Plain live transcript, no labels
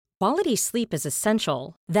Quality sleep is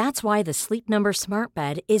essential. That's why the Sleep Number Smart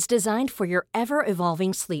Bed is designed for your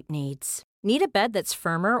ever-evolving sleep needs. Need a bed that's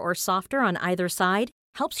firmer or softer on either side?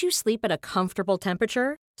 Helps you sleep at a comfortable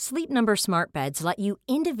temperature? Sleep Number Smart Beds let you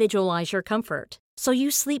individualize your comfort, so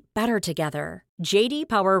you sleep better together. J.D.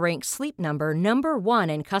 Power ranks Sleep Number number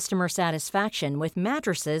 1 in customer satisfaction with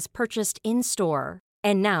mattresses purchased in-store.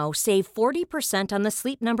 And now, save 40% on the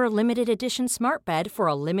Sleep Number Limited Edition Smart Bed for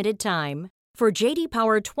a limited time. For J.D.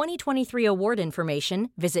 Power 2023 award information,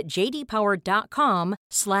 visit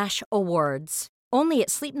jdpower.com/awards. Only at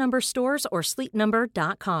Sleep Number stores or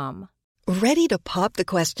sleepnumber.com. Ready to pop the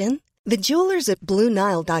question? The jewelers at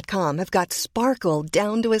BlueNile.com have got sparkle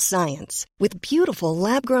down to a science with beautiful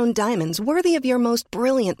lab-grown diamonds worthy of your most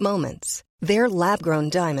brilliant moments. Their lab-grown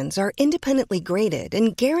diamonds are independently graded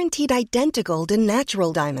and guaranteed identical to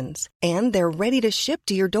natural diamonds, and they're ready to ship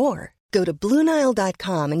to your door. Go to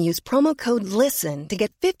BlueNile.com and use promo code LISTEN to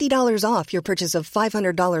get $50 off your purchase of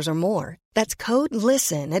 $500 or more. That's code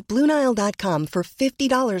LISTEN at BlueNile.com for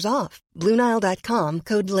 $50 off. BlueNile.com,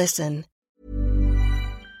 code LISTEN.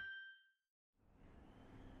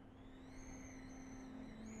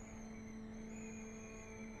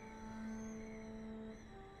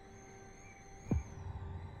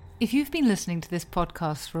 If you've been listening to this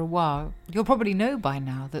podcast for a while, you'll probably know by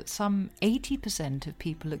now that some 80% of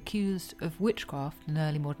people accused of witchcraft in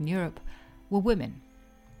early modern Europe were women.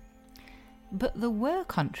 But there were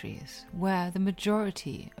countries where the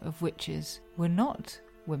majority of witches were not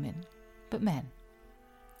women, but men.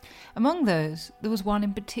 Among those, there was one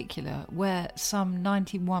in particular where some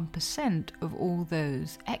 91% of all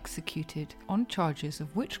those executed on charges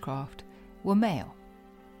of witchcraft were male.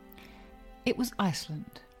 It was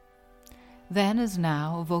Iceland. Then as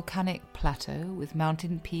now a volcanic plateau with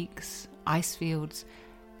mountain peaks, ice fields,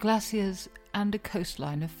 glaciers and a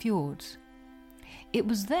coastline of fjords. It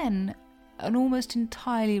was then an almost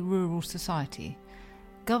entirely rural society,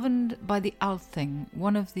 governed by the Althing,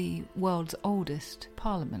 one of the world's oldest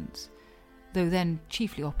parliaments, though then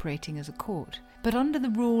chiefly operating as a court, but under the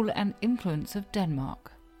rule and influence of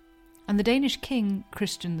Denmark. And the Danish king,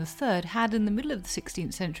 Christian III, had in the middle of the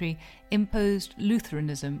 16th century imposed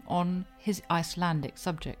Lutheranism on his Icelandic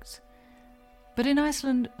subjects. But in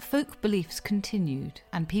Iceland, folk beliefs continued,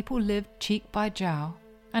 and people lived cheek by jowl,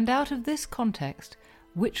 and out of this context,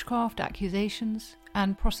 witchcraft accusations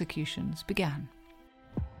and prosecutions began.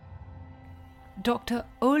 Dr.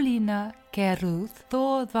 Ólína Gerúð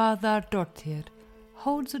Þorvarðardóttir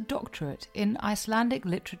holds a doctorate in Icelandic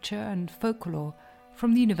literature and folklore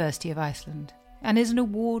from the University of Iceland, and is an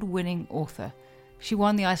award-winning author. She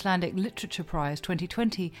won the Icelandic Literature Prize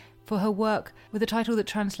 2020 for her work with a title that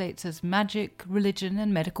translates as Magic, Religion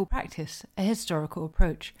and Medical Practice, a Historical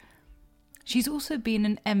Approach. She's also been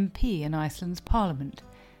an MP in Iceland's parliament,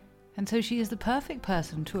 and so she is the perfect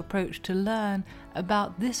person to approach to learn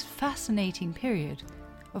about this fascinating period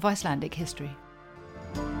of Icelandic history.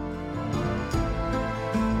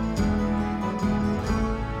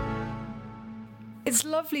 It's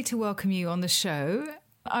lovely to welcome you on the show.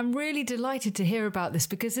 I'm really delighted to hear about this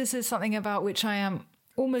because this is something about which I am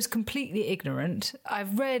almost completely ignorant.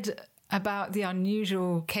 I've read about the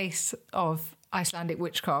unusual case of Icelandic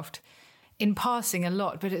witchcraft in passing a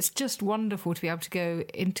lot, but it's just wonderful to be able to go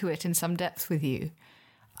into it in some depth with you.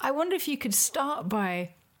 I wonder if you could start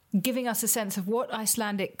by giving us a sense of what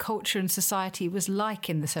Icelandic culture and society was like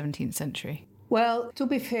in the 17th century. Well, to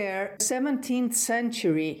be fair, 17th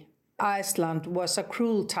century Iceland was a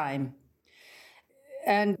cruel time.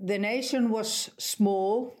 And the nation was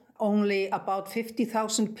small. Only about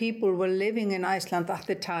 50,000 people were living in Iceland at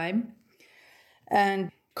the time.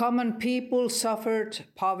 And common people suffered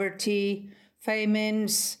poverty,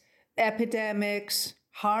 famines, epidemics,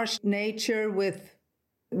 harsh nature with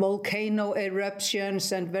volcano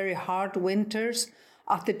eruptions and very hard winters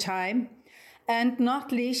at the time. And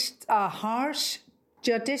not least a harsh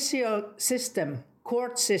judicial system,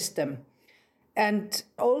 court system, and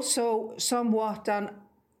also somewhat an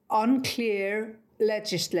unclear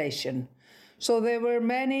legislation. So there were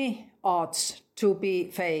many odds to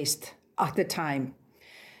be faced at the time.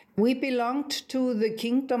 We belonged to the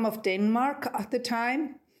Kingdom of Denmark at the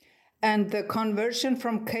time, and the conversion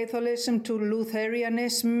from Catholicism to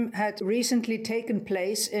Lutheranism had recently taken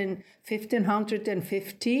place in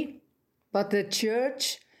 1550, but the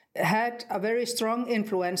church had a very strong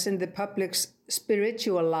influence in the public's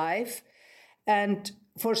spiritual life, and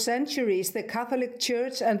for centuries the Catholic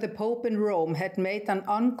Church and the Pope in Rome had made an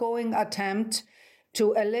ongoing attempt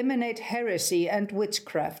to eliminate heresy and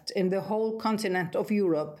witchcraft in the whole continent of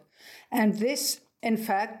Europe. And this, in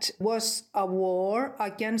fact, was a war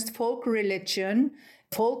against folk religion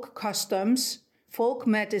folk customs, folk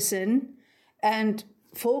medicine, and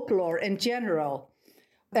folklore in general.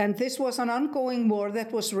 And this was an ongoing war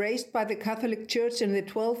that was raised by the Catholic Church in the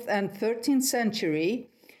 12th and 13th century,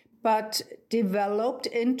 but developed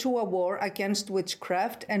into a war against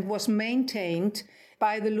witchcraft and was maintained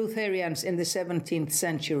by the Lutherans in the 17th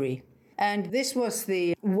century. And this was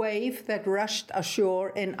the wave that rushed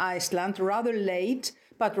ashore in Iceland, rather late,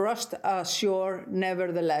 but rushed ashore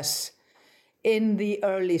nevertheless in the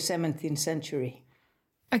early 17th century.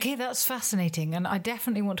 Okay, that's fascinating. And I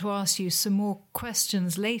definitely want to ask you some more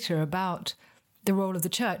questions later about the role of the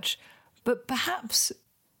church. But perhaps,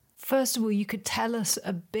 first of all, you could tell us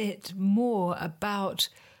a bit more about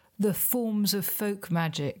the forms of folk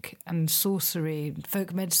magic and sorcery,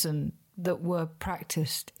 folk medicine that were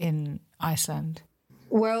practiced in Iceland.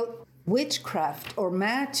 Well, witchcraft or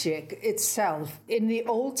magic itself, in the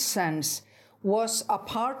old sense, was a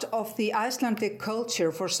part of the Icelandic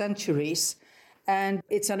culture for centuries. And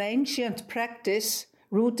it's an ancient practice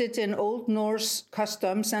rooted in Old Norse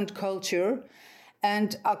customs and culture.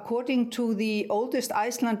 And according to the oldest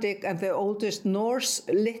Icelandic and the oldest Norse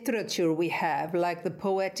literature we have, like the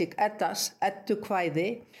poetic Eddas,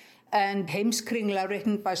 Eddukvæði, and Heimskringla,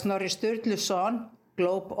 written by Snorri Sturluson,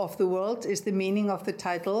 Globe of the World is the meaning of the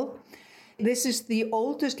title. This is the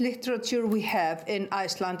oldest literature we have in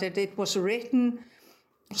Iceland, and it was written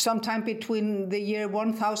sometime between the year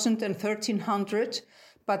 1000 and 1300,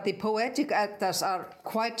 but the poetic Eddas are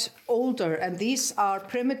quite older, and these are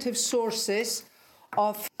primitive sources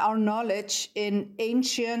of our knowledge in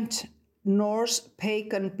ancient Norse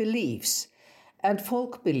pagan beliefs and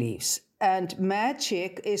folk beliefs. And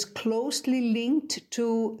magic is closely linked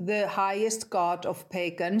to the highest god of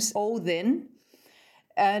pagans, Odin.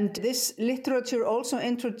 And this literature also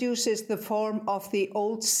introduces the form of the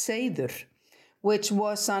old Seiður, which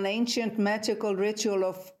was an ancient magical ritual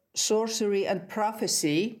of sorcery and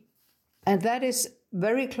prophecy. And that is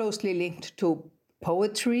very closely linked to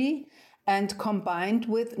poetry and combined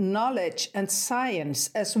with knowledge and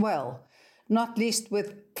science as well, not least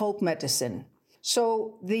with folk medicine.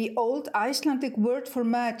 So the old Icelandic word for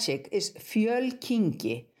magic is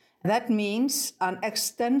fjölkingi. That means an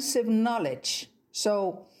extensive knowledge.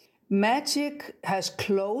 So magic has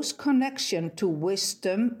close connection to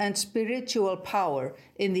wisdom and spiritual power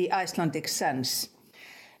in the Icelandic sense.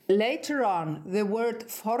 Later on, the word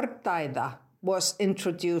fordæða was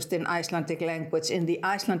introduced in Icelandic language in the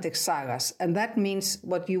Icelandic sagas, and that means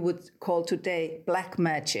what you would call today black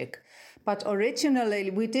magic. But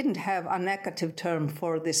originally, we didn't have a negative term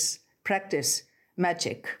for this practice,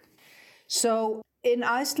 magic. So in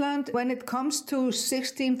Iceland, when it comes to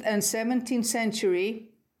 16th and 17th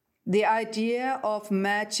century, the idea of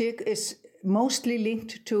magic is mostly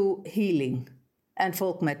linked to healing and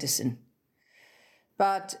folk medicine.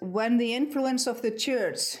 But when the influence of the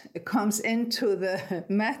church comes into the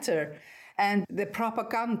matter and the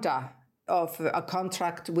propaganda of a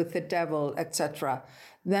contract with the devil, etc.,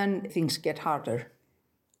 then things get harder.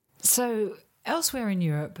 So elsewhere in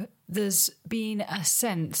Europe, there's been a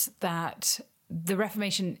sense that the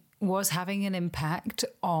Reformation was having an impact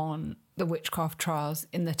on the witchcraft trials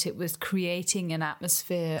in that it was creating an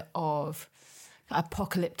atmosphere of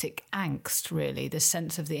apocalyptic angst, really, the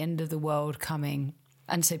sense of the end of the world coming.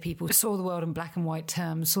 And so people saw the world in black and white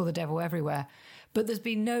terms, saw the devil everywhere. But there's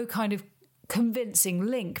been no kind of convincing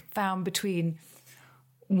link found between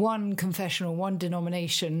one confessional, one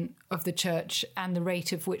denomination of the church and the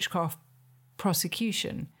rate of witchcraft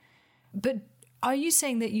prosecution. But are you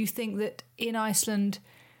saying that you think that in Iceland,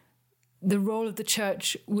 the role of the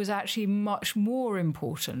church was actually much more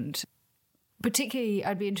important? Particularly,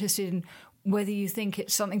 I'd be interested in whether you think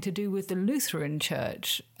it's something to do with the Lutheran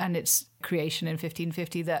Church and its creation in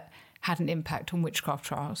 1550 that had an impact on witchcraft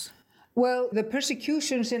trials. Well, the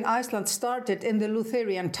persecutions in Iceland started in the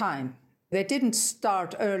Lutheran time. They didn't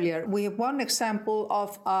start earlier. We have one example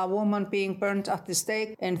of a woman being burnt at the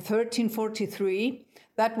stake in 1343.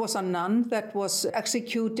 That was a nun that was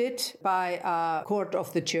executed by a court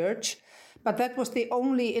of the church. But that was the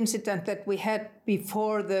only incident that we had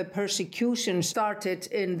before the persecution started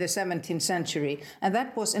in the 17th century. And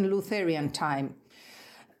that was in Lutheran time.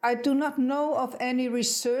 I do not know of any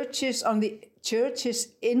researches on the church's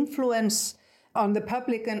influence on the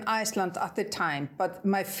public in Iceland at the time. But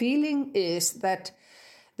my feeling is that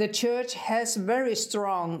the church has very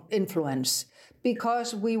strong influence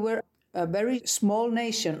because we were a very small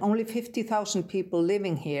nation, only 50,000 people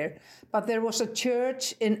living here. But there was a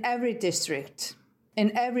church in every district,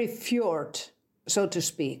 in every fjord, so to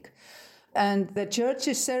speak. And the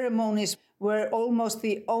church's ceremonies were almost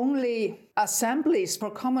the only assemblies for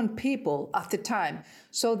common people at the time.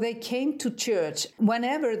 So they came to church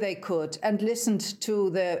whenever they could and listened to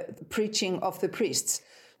the preaching of the priests.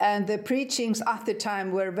 And the preachings at the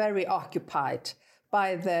time were very occupied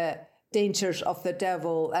by the dangers of the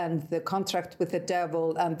devil and the contract with the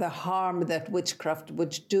devil and the harm that witchcraft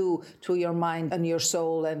would do to your mind and your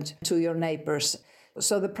soul and to your neighbors.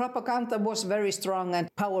 So the propaganda was very strong and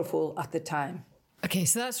powerful at the time. Okay,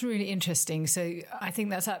 so that's really interesting. So I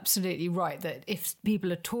think that's absolutely right, that if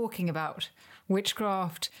people are talking about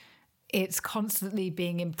witchcraft, it's constantly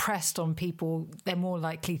being impressed on people, they're more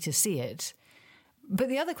likely to see it. But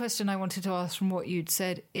the other question I wanted to ask from what you'd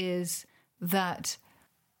said is that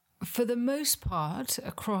for the most part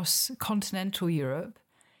across continental Europe,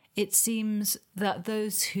 it seems that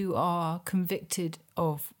those who are convicted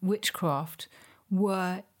of witchcraft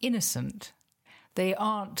were innocent. They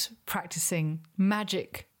aren't practicing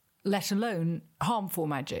magic, let alone harmful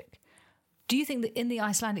magic. Do you think that in the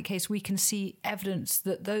Icelandic case we can see evidence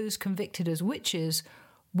that those convicted as witches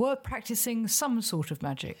were practicing some sort of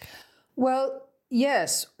magic? Well,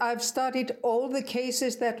 yes. I've studied all the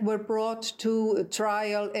cases that were brought to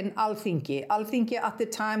trial in Alþingi. Alþingi at the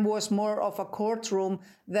time was more of a courtroom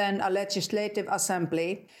than a legislative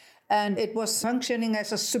assembly. And it was functioning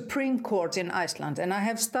as a Supreme Court in Iceland. And I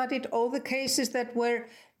have studied all the cases that were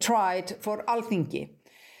tried for Alþingi.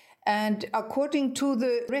 And according to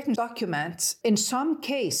the written documents, in some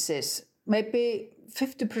cases, maybe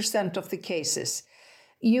 50% of the cases,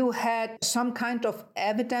 you had some kind of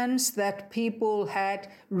evidence that people had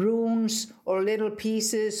runes or little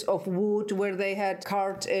pieces of wood where they had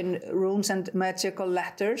carved in runes and magical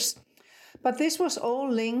letters. But this was all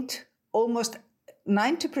linked, almost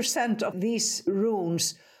 90% of these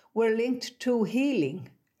runes were linked to healing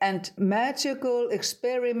and magical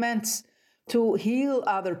experiments to heal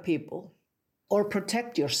other people or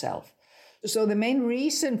protect yourself. So the main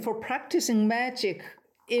reason for practicing magic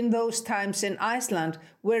in those times in Iceland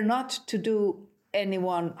were not to do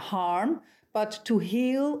anyone harm, but to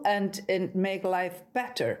heal and make life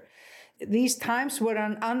better. These times were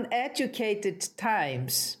uneducated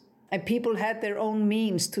times. And people had their own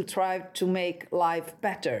means to try to make life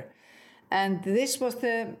better. And this was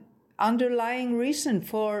the underlying reason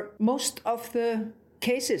for most of the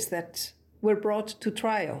cases that were brought to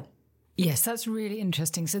trial. Yes, that's really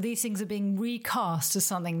interesting. So these things are being recast as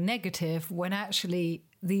something negative when actually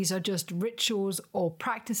these are just rituals or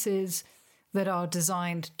practices that are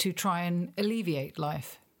designed to try and alleviate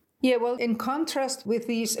life. Yeah, well, in contrast with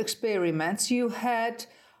these experiments, you had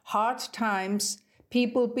hard times,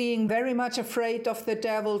 people being very much afraid of the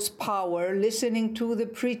devil's power, listening to the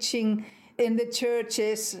preaching in the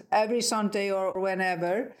churches every Sunday or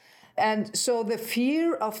whenever. And so the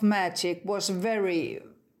fear of magic was very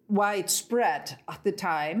widespread at the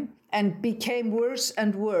time and became worse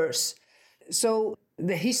and worse. So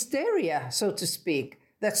the hysteria, so to speak,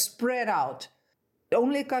 that spread out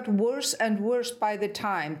only got worse and worse by the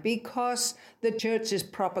time because the church's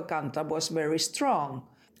propaganda was very strong.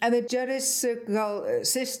 And the judicial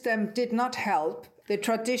system did not help the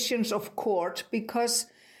traditions of court because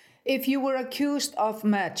if you were accused of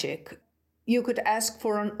magic, you could ask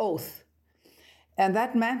for an oath. And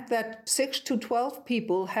that meant that 6 to 12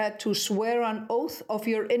 people had to swear an oath of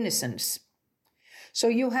your innocence. So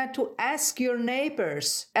you had to ask your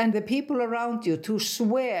neighbors and the people around you to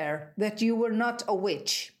swear that you were not a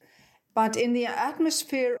witch. But in the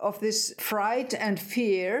atmosphere of this fright and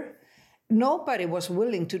fear, nobody was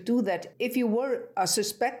willing to do that. If you were a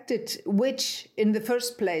suspected witch in the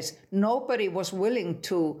first place, nobody was willing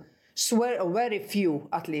to swear, or very few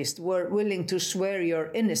at least, were willing to swear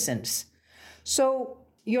your innocence. So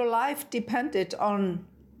your life depended on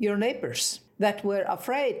your neighbors that were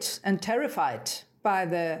afraid and terrified by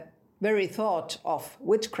the very thought of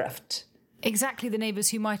witchcraft. Exactly, the neighbours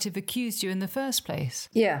who might have accused you in the first place.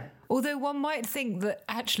 Yeah. Although one might think that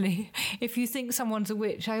actually, if you think someone's a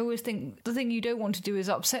witch, I always think the thing you don't want to do is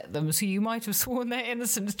upset them. So you might have sworn their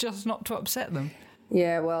innocence just not to upset them.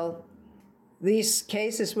 Yeah, well, these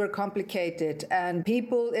cases were complicated. And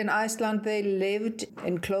people in Iceland, they lived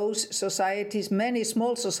in close societies, many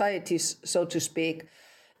small societies, so to speak.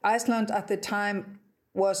 Iceland at the time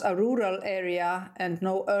was a rural area and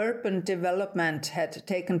no urban development had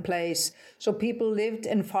taken place. So people lived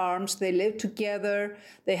in farms, they lived together,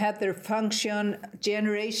 they had their function,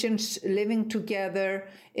 generations living together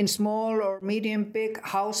in small or medium big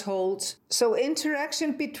households. So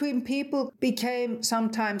interaction between people became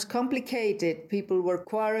sometimes complicated. People were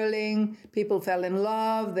quarreling, people fell in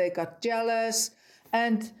love, they got jealous,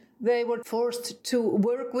 and They were forced to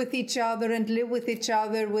work with each other and live with each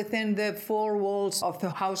other within the four walls of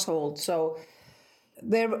the household. So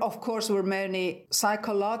there, of course, were many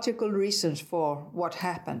psychological reasons for what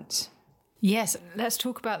happened. Yes, let's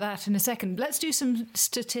talk about that in a second. Let's do some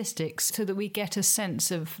statistics so that we get a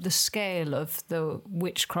sense of the scale of the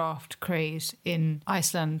witchcraft craze in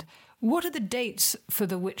Iceland. What are the dates for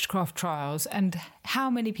the witchcraft trials and how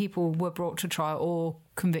many people were brought to trial or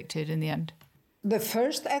convicted in the end? The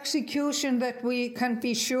first execution that we can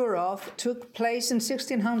be sure of took place in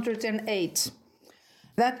 1608.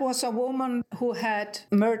 That was a woman who had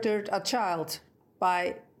murdered a child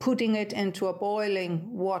by putting it into a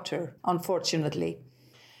boiling water, unfortunately.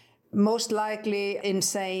 Most likely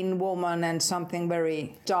insane woman and something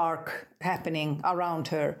very dark happening around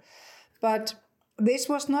her. But this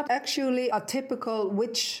was not actually a typical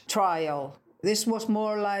witch trial. This was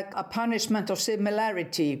more like a punishment of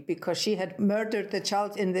similarity because she had murdered the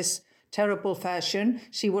child in this terrible fashion.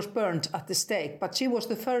 She was burnt at the stake, but she was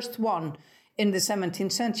the first one in the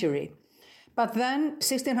 17th century. But then,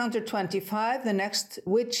 1625, the next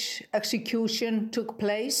witch execution took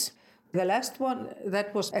place. The last one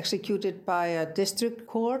that was executed by a district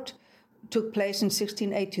court took place in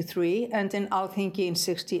 1683 and in Althingi in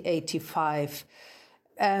 1685.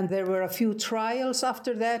 And there were a few trials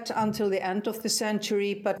after that until the end of the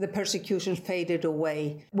century, but the persecution faded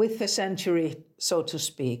away with the century, so to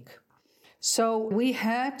speak. So we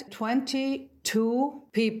had 22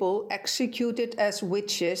 people executed as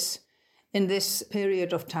witches in this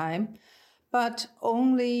period of time, but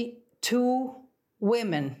only 2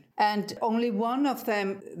 women, and only one of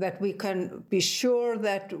them that we can be sure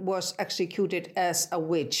that was executed as a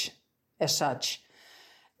witch as such.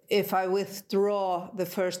 If I withdraw the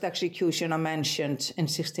first execution I mentioned in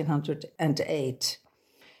 1608.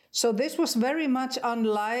 So this was very much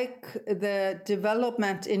unlike the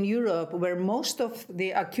development in Europe, where most of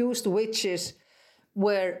the accused witches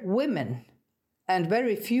were women and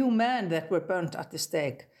very few men that were burnt at the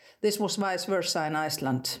stake. This was vice versa in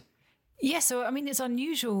Iceland. Yes, so, it's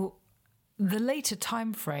unusual, the later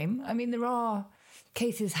time frame. There are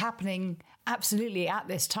cases happening absolutely at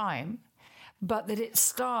this time, but that it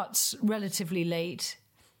starts relatively late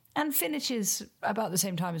and finishes about the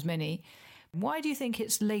same time as many. Why do you think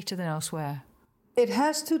it's later than elsewhere? It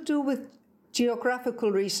has to do with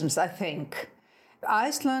geographical reasons, I think.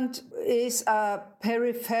 Iceland is a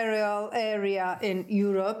peripheral area in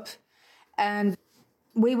Europe, and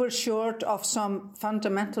we were short of some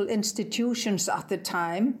fundamental institutions at the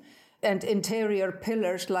time and interior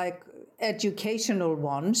pillars like educational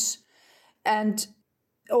ones. And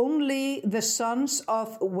only the sons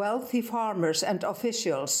of wealthy farmers and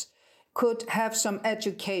officials could have some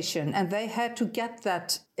education, and they had to get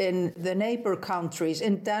that in the neighbor countries,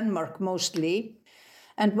 in Denmark mostly.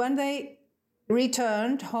 And when they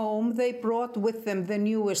returned home, they brought with them the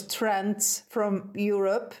newest trends from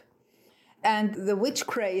Europe. And the witch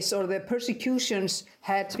craze or the persecutions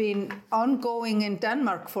had been ongoing in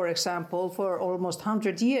Denmark, for example, for almost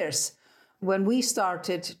 100 years when we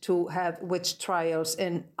started to have witch trials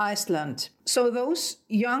in Iceland. So those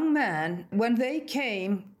young men, when they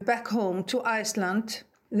came back home to Iceland,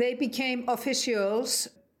 they became officials,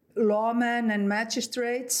 lawmen and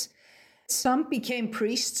magistrates. Some became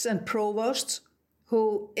priests and provosts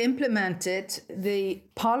who implemented the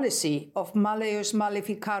policy of Malleus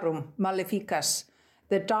Maleficarum, Maleficas,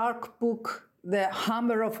 the dark book, the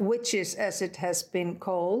hammer of witches, as it has been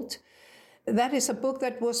called. That is a book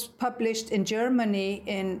that was published in Germany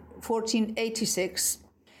in 1486.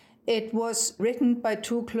 It was written by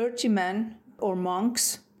 2 clergymen or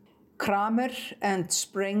monks. Kramer and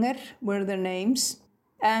Sprenger were their names.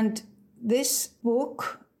 And this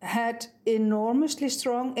book had enormously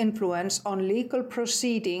strong influence on legal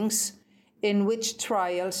proceedings in witch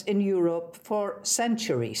trials in Europe for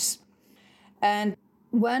centuries. And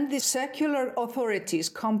when the secular authorities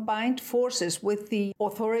combined forces with the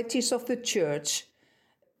authorities of the church,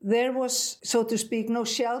 there was, so to speak, no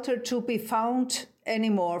shelter to be found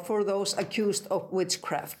anymore for those accused of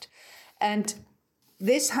witchcraft. And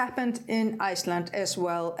this happened in Iceland as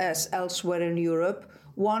well as elsewhere in Europe,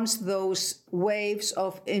 once those waves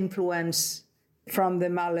of influence from the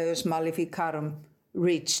Malleus Maleficarum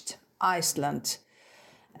reached Iceland.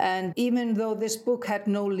 And even though this book had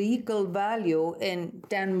no legal value in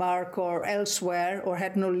Denmark or elsewhere, or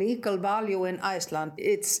had no legal value in Iceland,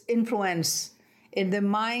 its influence in the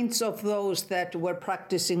minds of those that were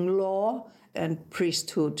practicing law and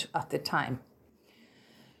priesthood at the time.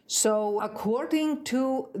 So according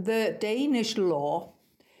to the Danish law,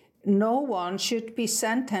 no one should be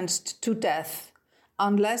sentenced to death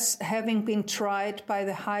unless having been tried by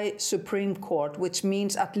the High Supreme Court, which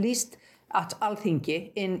means at least at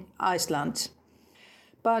Alþingi in Iceland.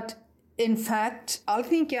 But in fact,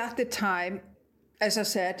 Alþingi at the time, as I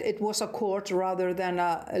said, it was a court rather than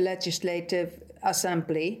a legislative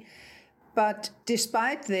assembly. But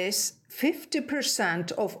despite this,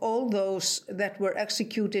 50% of all those that were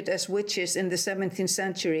executed as witches in the 17th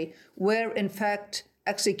century were in fact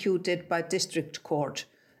executed by district court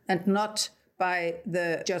and not by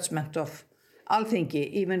the judgment of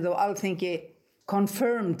Alþingi, even though Alþingi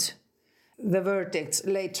confirmed the verdicts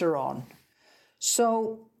later on.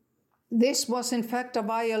 So this was in fact a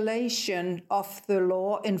violation of the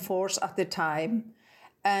law in force at the time,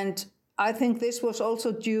 and I think this was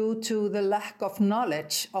also due to the lack of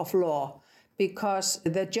knowledge of law, because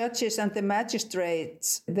the judges and the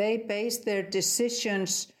magistrates, they based their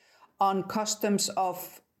decisions on customs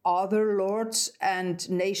of other lords and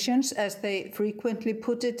nations, as they frequently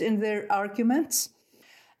put it in their arguments,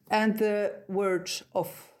 and the words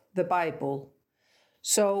of the Bible.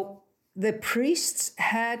 So the priests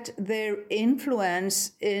had their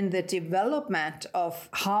influence in the development of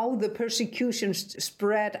how the persecutions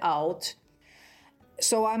spread out.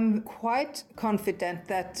 So I'm quite confident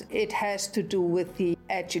that it has to do with the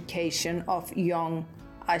education of young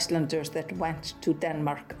Icelanders that went to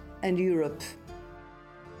Denmark and Europe.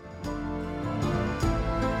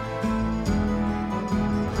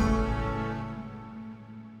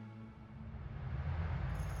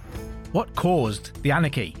 What caused the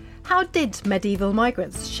anarchy? How did medieval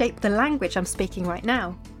migrants shape the language I'm speaking right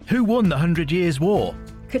now? Who won the 100 Years' War?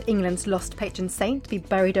 Could England's lost patron saint be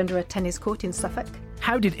buried under a tennis court in Suffolk?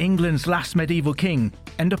 How did England's last medieval king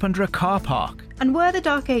end up under a car park? And were the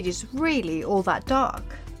Dark Ages really all that dark?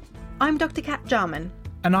 I'm Dr. Kat Jarman.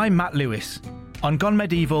 And I'm Matt Lewis. On Gone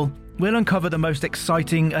Medieval, we'll uncover the most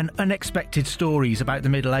exciting and unexpected stories about the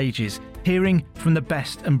Middle Ages, hearing from the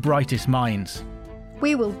best and brightest minds.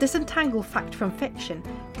 We will disentangle fact from fiction,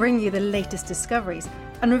 bring you the latest discoveries,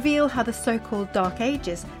 and reveal how the so-called Dark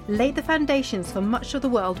Ages laid the foundations for much of the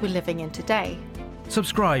world we're living in today.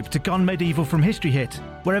 Subscribe to Gone Medieval from History Hit,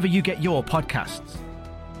 wherever you get your podcasts.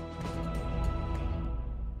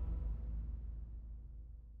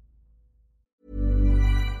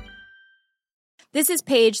 This is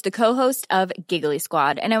Paige, the co-host of Giggly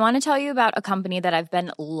Squad, and I want to tell you about a company that I've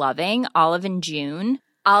been loving, Olive & June.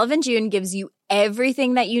 Olive & June gives you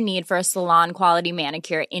everything that you need for a salon-quality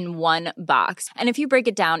manicure in one box. And if you break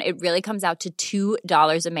it down, it really comes out to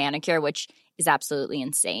 $2 a manicure, which is absolutely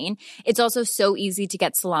insane. It's also so easy to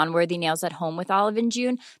get salon-worthy nails at home with Olive &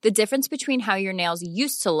 June. The difference between how your nails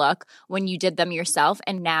used to look when you did them yourself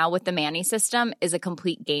and now with the Mani system is a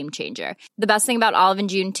complete game changer. The best thing about Olive &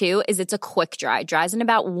 June, too, is it's a quick dry. Dries in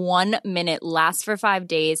about 1 minute, lasts for 5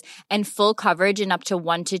 days, and full coverage in up to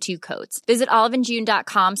 1 to 2 coats. Visit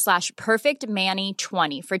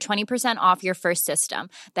oliveandjune.com/perfectmani20 for 20% off your first system.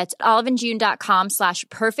 That's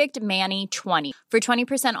oliveandjune.com/perfectmani20 for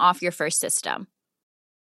 20% off your first system.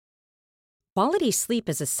 Quality sleep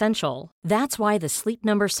is essential. That's why the Sleep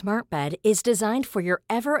Number Smart Bed is designed for your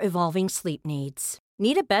ever-evolving sleep needs.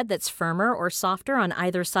 Need a bed that's firmer or softer on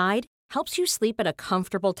either side? Helps you sleep at a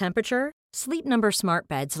comfortable temperature? Sleep Number Smart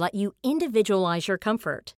Beds let you individualize your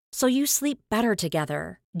comfort, so you sleep better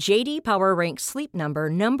together. J.D. Power ranks Sleep Number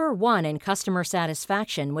number 1 in customer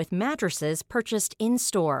satisfaction with mattresses purchased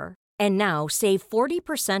in-store. And now, save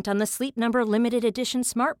 40% on the Sleep Number Limited Edition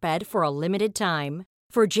Smart Bed for a limited time.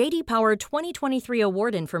 For J.D. Power 2023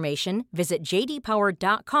 award information, visit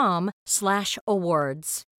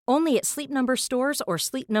jdpower.com/awards. Only at Sleep Number stores or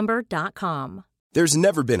sleepnumber.com. There's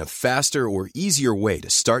never been a faster or easier way to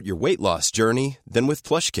start your weight loss journey than with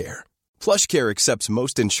PlushCare. PlushCare accepts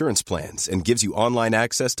most insurance plans and gives you online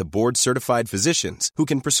access to board-certified physicians who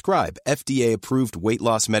can prescribe FDA-approved weight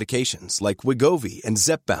loss medications like Wegovy and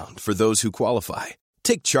Zepbound for those who qualify.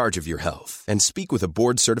 Take charge of your health and speak with a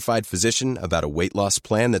board-certified physician about a weight loss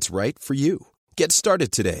plan that's right for you. Get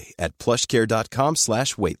started today at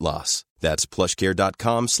plushcare.com/weight-loss. That's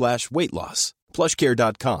plushcare.com/weight-loss.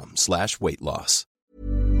 plushcare.com/weight-loss.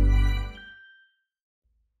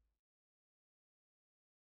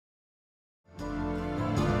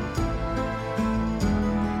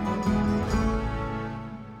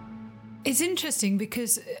 It's interesting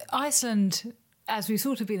because Iceland, as we've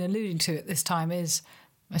sort of been alluding to at this time, is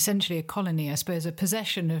essentially a colony, I suppose, a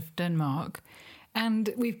possession of Denmark.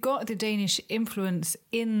 And we've got the Danish influence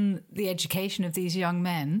in the education of these young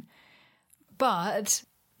men. But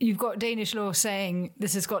you've got Danish law saying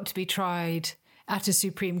this has got to be tried at a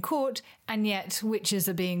Supreme Court, and yet witches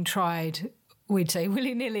are being tried we'd say,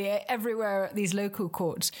 willy-nilly everywhere at these local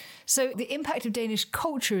courts. So the impact of Danish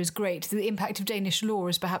culture is great. The impact of Danish law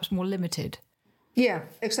is perhaps more limited. Yeah,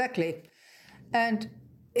 exactly. And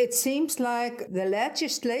it seems like the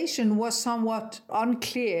legislation was somewhat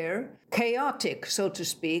unclear, chaotic, so to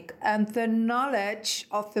speak, and the knowledge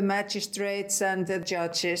of the magistrates and the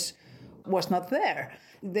judges was not there.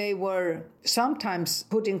 They were sometimes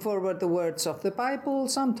putting forward the words of the Bible,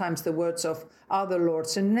 sometimes the words of other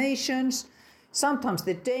lords and nations, sometimes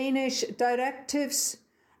the Danish directives.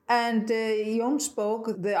 And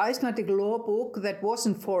Jonsbók, the Icelandic law book that was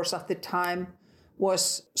in force at the time,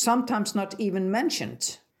 was sometimes not even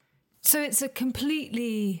mentioned. So it's a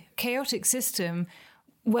completely chaotic system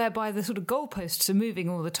whereby the sort of goalposts are moving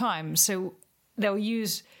all the time. So they'll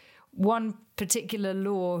use one particular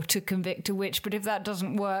law to convict a witch, but if that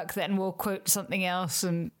doesn't work, then we'll quote something else.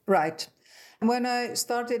 Right. When I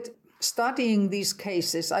started studying these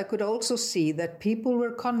cases, I could also see that people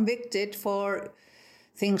were convicted for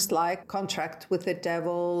things like contract with the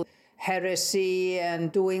devil, heresy,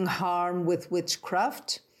 and doing harm with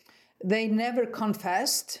witchcraft. They never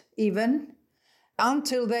confessed, even,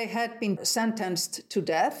 until they had been sentenced to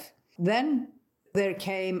death. Then there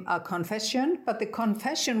came a confession, but the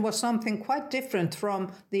confession was something quite different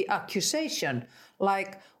from the accusation.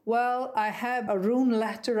 Like, well, I have a rune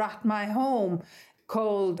letter at my home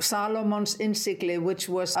called Salomon's Innsigli, which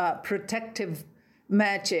was a protective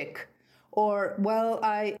magic. Or, well,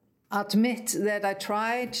 I admit that I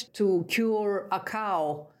tried to cure a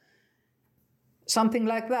cow. Something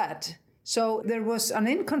like that. So there was an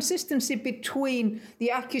inconsistency between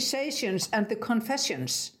the accusations and the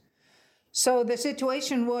confessions. So the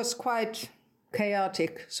situation was quite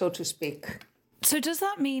chaotic, so to speak. So does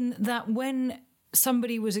that mean that when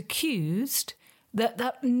somebody was accused,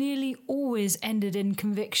 that nearly always ended in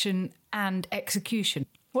conviction and execution?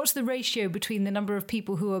 What's the ratio between the number of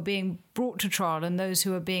people who are being brought to trial and those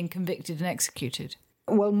who are being convicted and executed?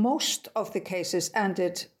 Well, most of the cases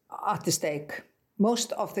ended at the stake.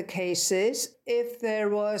 Most of the cases, if there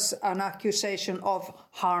was an accusation of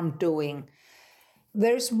harm doing.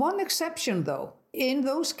 There's one exception, though. In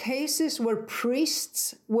those cases where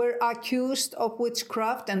priests were accused of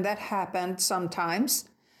witchcraft, and that happened sometimes,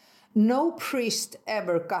 no priest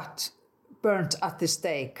ever got burnt at the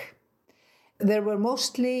stake. There were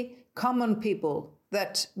mostly common people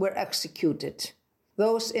that were executed.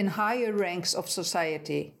 Those in higher ranks of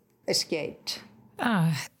society escaped.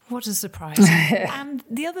 Ah, what a surprise. And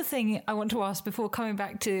the other thing I want to ask before coming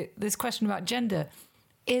back to this question about gender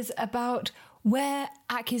is about where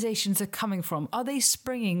accusations are coming from. Are they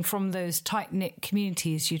springing from those tight-knit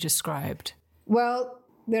communities you described? Well,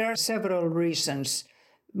 there are several reasons.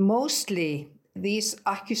 Mostly, these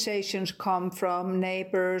accusations come from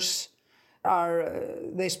neighbors.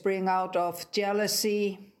 They spring out of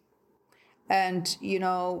jealousy. And,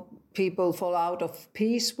 people fall out of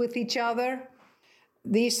peace with each other.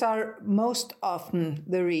 These are most often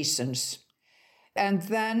the reasons. And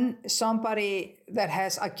then somebody that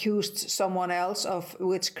has accused someone else of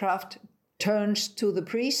witchcraft turns to the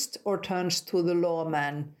priest or turns to the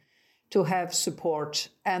lawman to have support,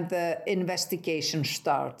 and the investigation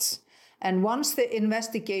starts. And once the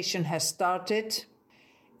investigation has started,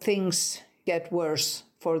 things get worse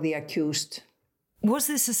for the accused. Was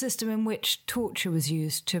this a system in which torture was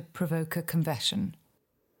used to provoke a confession?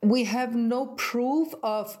 We have no proof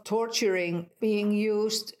of torturing being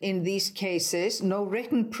used in these cases, no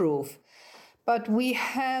written proof. But we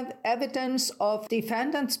have evidence of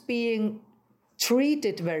defendants being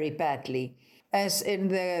treated very badly, as in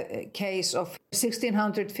the case of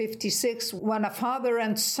 1656, when a father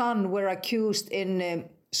and son were accused in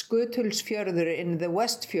Skutulsfjörður in the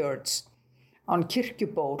Westfjords on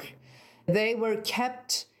Kirkjuból. They were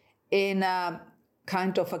kept in a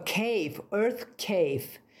kind of a cave, earth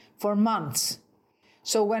cave, for months.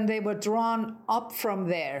 So when they were drawn up from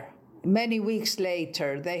there, many weeks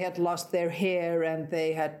later, they had lost their hair and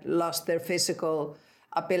they had lost their physical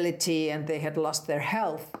ability and they had lost their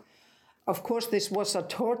health. Of course, this was a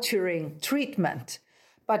torturing treatment,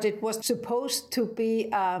 but it was supposed to be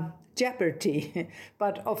a jeopardy.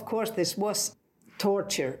 But of course, this was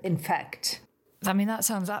torture, in fact. I mean, that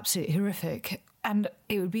sounds absolutely horrific. And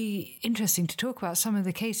it would be interesting to talk about some of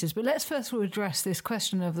the cases. But let's first of all address this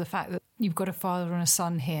question of the fact that you've got a father and a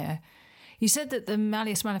son here. You said that the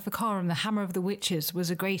Malleus Maleficarum, the Hammer of the Witches, was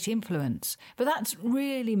a great influence. But that's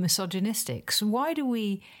really misogynistic. So why do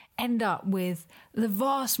we end up with the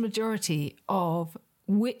vast majority of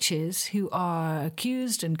witches who are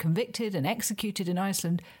accused and convicted and executed in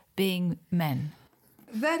Iceland being men?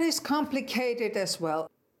 That is complicated as well.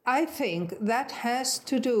 I think that has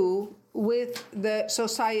to do with the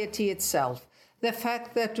society itself. The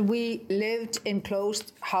fact that we lived in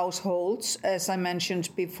closed households, as I mentioned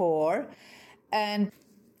before. And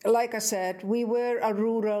like I said, we were a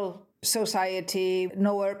rural society.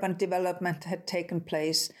 No urban development had taken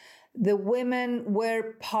place. The women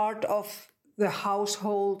were part of the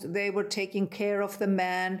household. They were taking care of the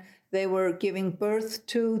man. They were giving birth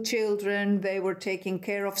to children. They were taking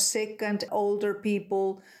care of sick and older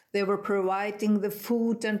people. They were providing the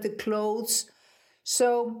food and the clothes.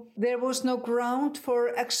 So there was no ground for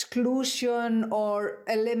exclusion or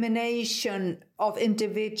elimination of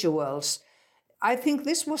individuals. I think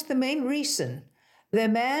this was the main reason. The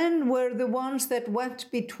men were the ones that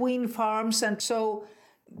went between farms, and so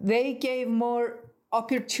they gave more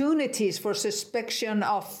opportunities for suspicion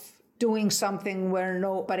of doing something where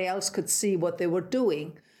nobody else could see what they were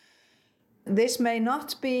doing. This may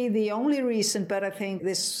not be the only reason, but I think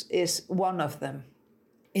this is one of them.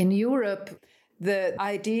 In Europe, the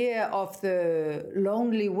idea of the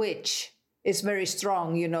lonely witch is very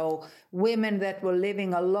strong. You know, women that were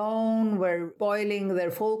living alone were boiling their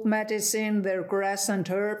folk medicine, their grass and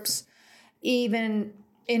herbs, even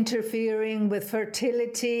interfering with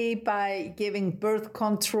fertility by giving birth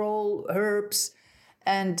control herbs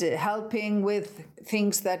and helping with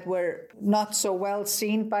things that were not so well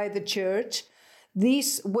seen by the church.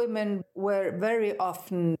 These women were very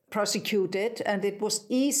often prosecuted, and it was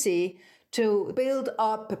easy to build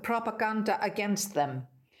up propaganda against them.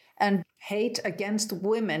 And hate against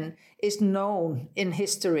women is known in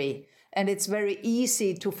history, and it's very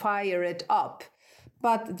easy to fire it up.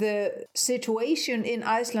 But the situation in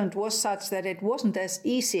Iceland was such that it wasn't as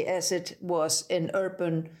easy as it was in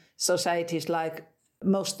urban societies like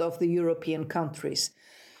most of the European countries.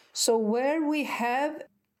 So where we have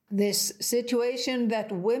this situation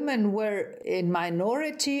that women were in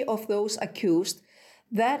minority of those accused,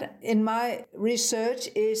 that in my research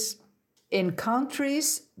is in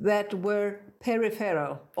countries that were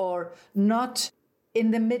peripheral or not in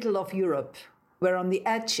the middle of Europe, were on the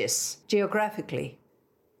edges geographically.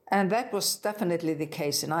 And that was definitely the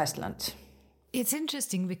case in Iceland. It's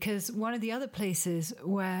interesting because one of the other places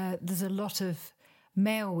where there's a lot of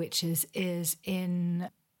male witches is in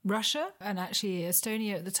Russia and actually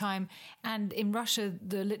Estonia at the time. And in Russia,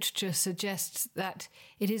 the literature suggests that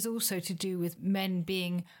it is also to do with men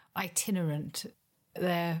being itinerant.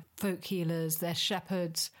 They're folk healers, they're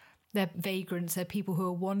shepherds, they're vagrants, they're people who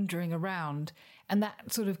are wandering around. And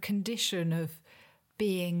that sort of condition of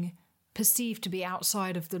being perceived to be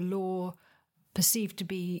outside of the law, perceived to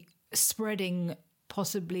be spreading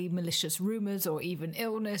possibly malicious rumours or even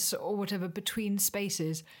illness or whatever between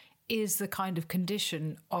spaces is the kind of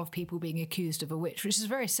condition of people being accused of a witch, which is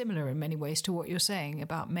very similar in many ways to what you're saying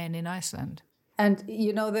about men in Iceland. And,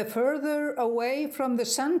 you know, the further away from the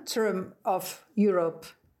centrum of Europe,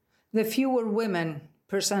 the fewer women,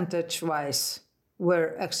 percentage-wise,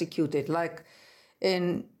 were executed. Like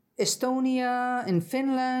in Estonia, in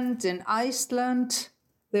Finland, in Iceland,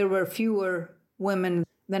 there were fewer women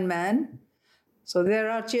than men. So there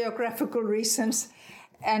are geographical reasons.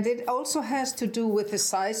 And it also has to do with the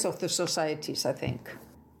size of the societies, I think.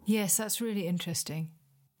 Yes, that's really interesting.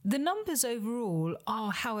 The numbers overall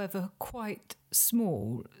are, however, quite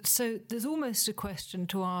small. So there's almost a question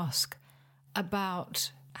to ask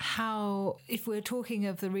about how, if we're talking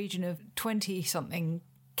of the region of 20-something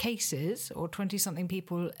cases or 20-something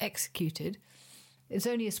people executed, it's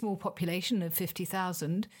only a small population of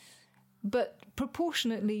 50,000. But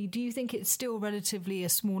proportionately, do you think it's still relatively a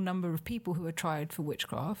small number of people who are tried for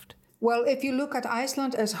witchcraft? Well, if you look at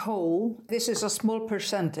Iceland as a whole, this is a small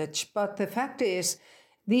percentage. But the fact is,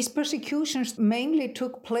 these persecutions mainly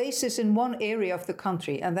took places in one area of the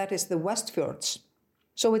country, and that is the Westfjords.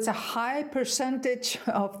 So it's a high percentage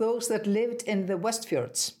of those that lived in the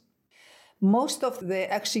Westfjords. Most of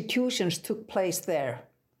the executions took place there.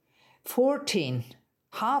 14,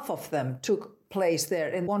 half of them took place there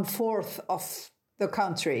in 1/4 of the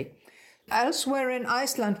country. Elsewhere in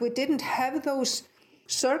Iceland, we didn't have those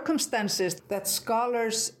circumstances that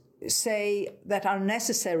scholars say that are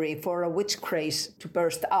necessary for a witch craze to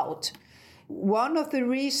burst out. One of the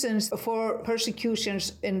reasons for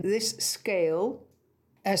persecutions in this scale,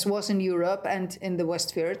 as was in Europe and in the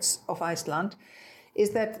Westfjords of Iceland,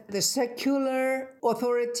 is that the secular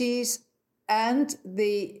authorities and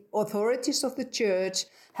the authorities of the church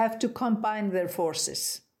have to combine their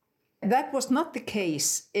forces. That was not the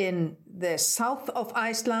case in the south of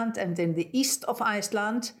Iceland and in the east of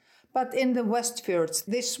Iceland, but in the Westfjords,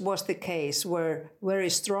 this was the case, where very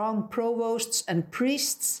strong provosts and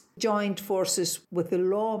priests joined forces with the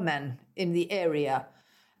lawmen in the area.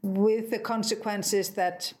 with the consequences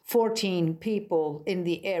that 14 people in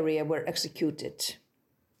the area were executed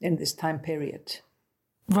in this time period.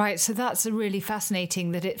 Right, so that's really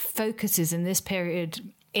fascinating that it focuses in this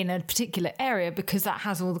period in a particular area because that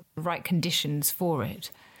has all the right conditions for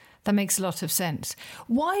it. That makes a lot of sense.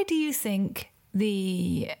 Why do you think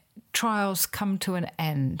the trials come to an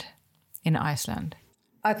end in Iceland?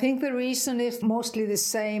 I think the reason is mostly the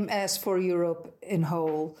same as for Europe in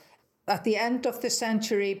whole. At the end of the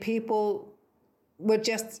century, people were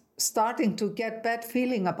just starting to get bad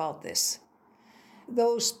feeling about this.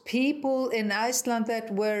 Those people in Iceland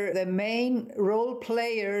that were the main role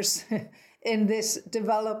players in this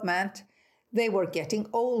development, they were getting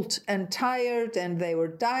old and tired and they were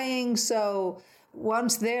dying. So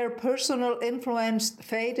once their personal influence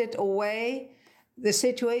faded away, the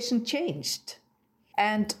situation changed.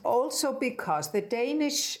 And also because the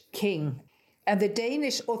Danish king and the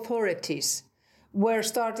Danish authorities were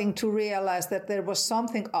starting to realize that there was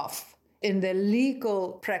something off in the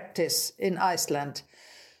legal practice in Iceland.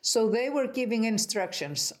 So they were giving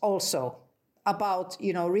instructions also about,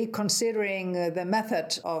 reconsidering the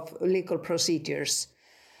method of legal procedures.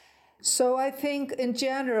 So I think in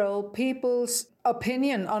general, people's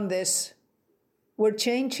opinion on this were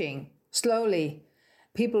changing slowly.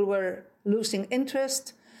 People were losing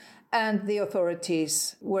interest and the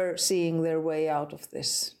authorities were seeing their way out of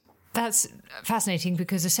this. That's fascinating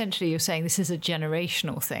because essentially you're saying this is a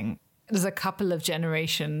generational thing. There's a couple of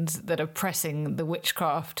generations that are pressing the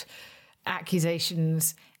witchcraft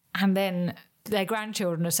accusations, and then their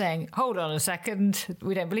grandchildren are saying, hold on a second,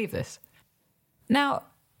 we don't believe this. Now,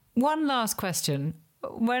 one last question.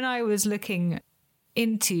 When I was looking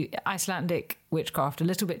into Icelandic witchcraft a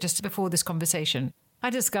little bit just before this conversation, I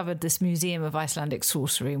discovered this Museum of Icelandic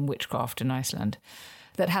Sorcery and Witchcraft in Iceland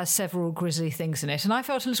that has several grisly things in it. And I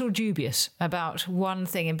felt a little dubious about one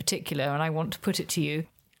thing in particular, and I want to put it to you.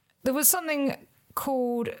 There was something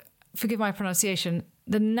called, forgive my pronunciation,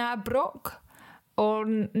 the Nabrok or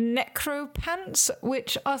necropants,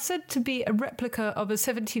 which are said to be a replica of a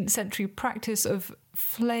 17th century practice of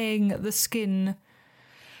flaying the skin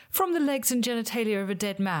from the legs and genitalia of a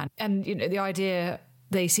dead man. And, the idea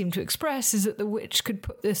they seem to express is that the witch could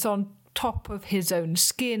put this on top of his own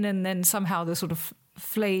skin, and then somehow the sort of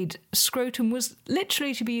flayed scrotum was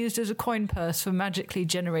literally to be used as a coin purse for magically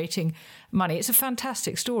generating money. It's a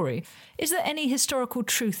fantastic story. Is there any historical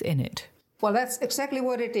truth in it? Well, that's exactly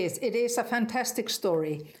what it is. It is a fantastic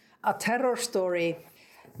story, a terror story.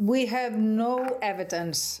 We have no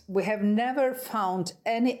evidence. We have never found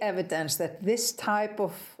any evidence that this type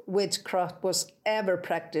of witchcraft was ever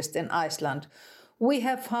practiced in Iceland. We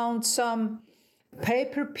have found some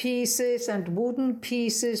paper pieces and wooden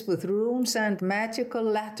pieces with runes and magical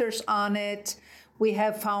letters on it. We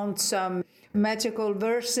have found some magical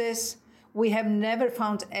verses. We have never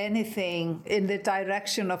found anything in the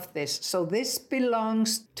direction of this. So this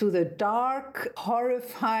belongs to the dark,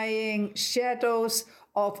 horrifying shadows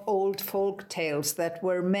of old folk tales that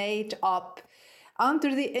were made up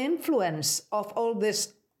under the influence of all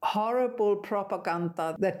this horrible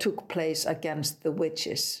propaganda that took place against the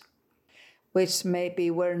witches, which maybe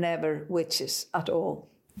were never witches at all.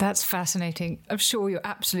 That's fascinating. I'm sure you're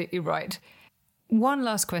absolutely right. One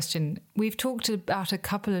last question. We've talked about a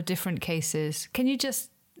couple of different cases. Can you just,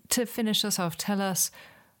 to finish us off, tell us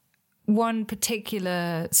one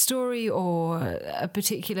particular story or a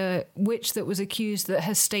particular witch that was accused that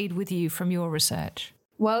has stayed with you from your research?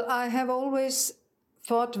 Well, I have always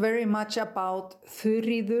thought very much about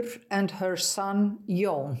Þuríður and her son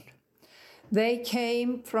Jón. They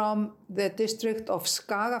came from the district of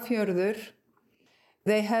Skagafjörður.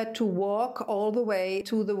 They had to walk all the way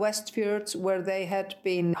to the Westfjords where they had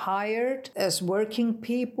been hired as working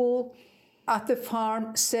people at the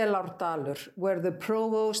farm Selárdalur, where the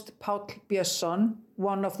provost Páll Björnsson,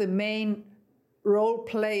 one of the main role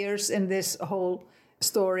players in this whole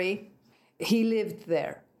story, he lived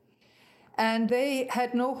there. And they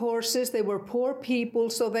had no horses, they were poor people,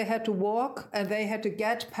 so they had to walk and they had to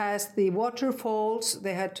get past the waterfalls,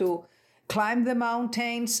 they had to climb the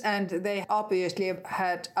mountains, and they obviously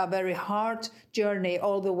had a very hard journey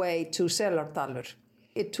all the way to Selárdalur.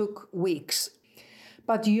 It took weeks.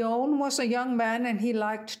 But Jón was a young man and he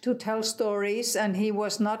liked to tell stories, and he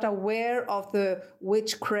was not aware of the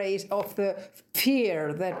witch craze, of the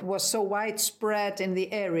fear that was so widespread in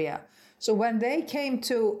the area. So when they came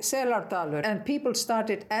to Selárdalur and people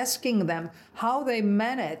started asking them how they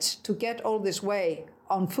managed to get all this way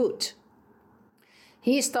on foot,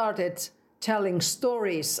 he started telling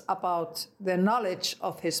stories about the knowledge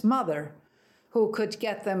of his mother, who could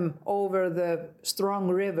get them over the strong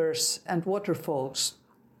rivers and waterfalls.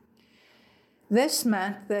 This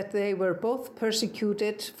meant that they were both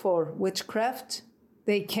persecuted for witchcraft.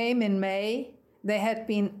 They came in May. They had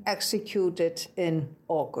been executed in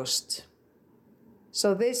August.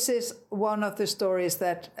 So this is one of the stories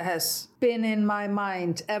that has been in my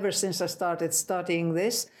mind ever since I started studying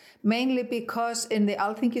this, mainly because in the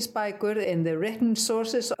Alþingisbækur, in the written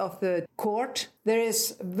sources of the court, there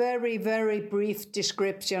is very, very brief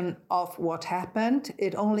description of what happened.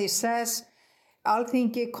 It only says,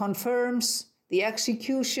 Alþingi confirms the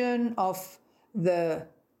execution of the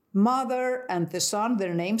mother and the son,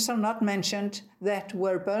 their names are not mentioned, that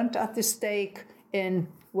were burnt at the stake in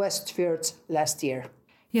Westfjords last year.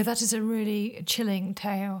 Yeah, that is a really chilling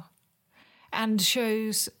tale and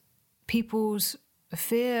shows people's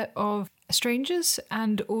fear of strangers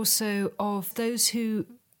and also of those who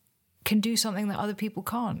can do something that other people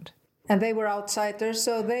can't. And they were outsiders,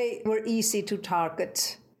 so they were easy to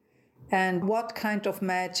target. And what kind of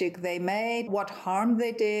magic they made, what harm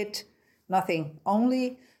they did, nothing.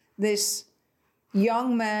 Only this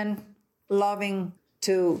young man loving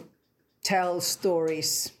to tell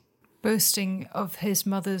stories. Boasting of his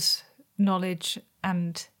mother's knowledge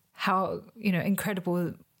and how,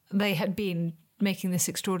 incredible they had been making this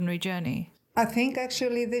extraordinary journey. I think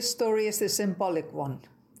actually this story is the symbolic one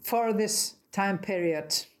for this time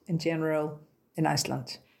period in general in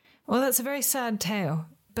Iceland. Well, that's a very sad tale.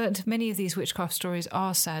 But many of these witchcraft stories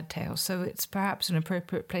are sad tales, so it's perhaps an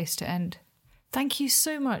appropriate place to end. Thank you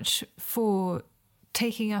so much for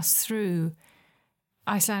taking us through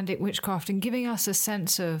Icelandic witchcraft and giving us a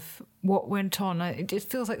sense of what went on. It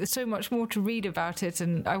feels like there's so much more to read about it,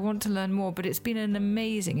 and I want to learn more, but it's been an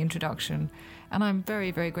amazing introduction, and I'm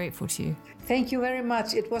very, very grateful to you. Thank you very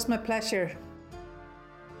much. It was my pleasure.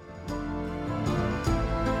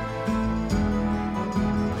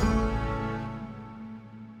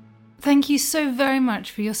 Thank you so very much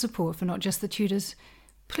for your support for Not Just the Tudors.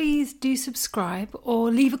 Please do subscribe or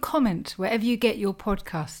leave a comment wherever you get your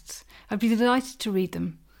podcasts. I'd be delighted to read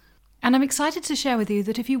them. And I'm excited to share with you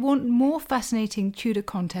that if you want more fascinating Tudor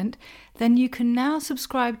content, then you can now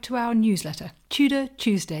subscribe to our newsletter, Tudor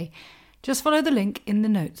Tuesday. Just follow the link in the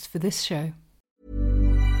notes for this show.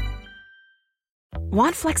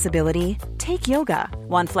 Want flexibility? Take yoga.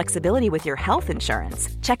 Want flexibility with your health insurance?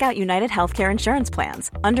 Check out United Healthcare Insurance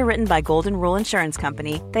Plans. Underwritten by Golden Rule Insurance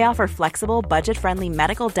Company, they offer flexible, budget-friendly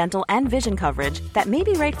medical, dental, and vision coverage that may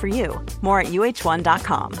be right for you. More at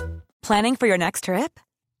uh1.com. Planning for your next trip?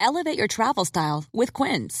 Elevate your travel style with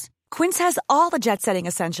Quince. Quince has all the jet-setting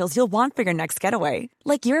essentials you'll want for your next getaway,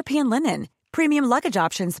 like European linen, premium luggage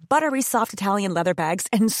options, buttery soft Italian leather bags,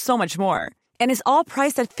 and so much more. And is all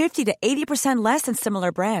priced at 50 to 80% less than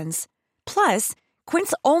similar brands. Plus,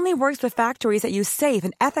 Quince only works with factories that use safe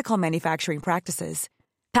and ethical manufacturing practices.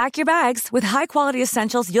 Pack your bags with high-quality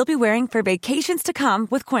essentials you'll be wearing for vacations to come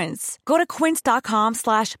with Quince. Go to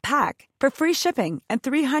quince.com/pack for free shipping and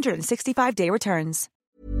 365-day returns.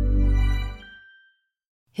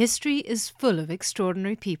 History is full of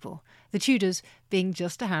extraordinary people, the Tudors being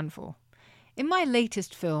just a handful. In my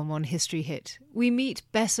latest film on History Hit, we meet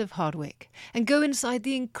Bess of Hardwick and go inside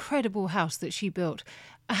the incredible house that she built,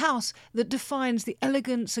 a house that defines the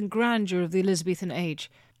elegance and grandeur of the Elizabethan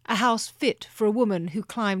age, a house fit for a woman who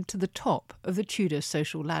climbed to the top of the Tudor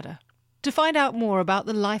social ladder. To find out more about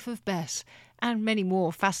the life of Bess and many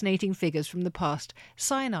more fascinating figures from the past,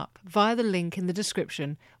 sign up via the link in the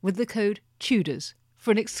description with the code TUDORS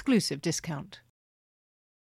for an exclusive discount.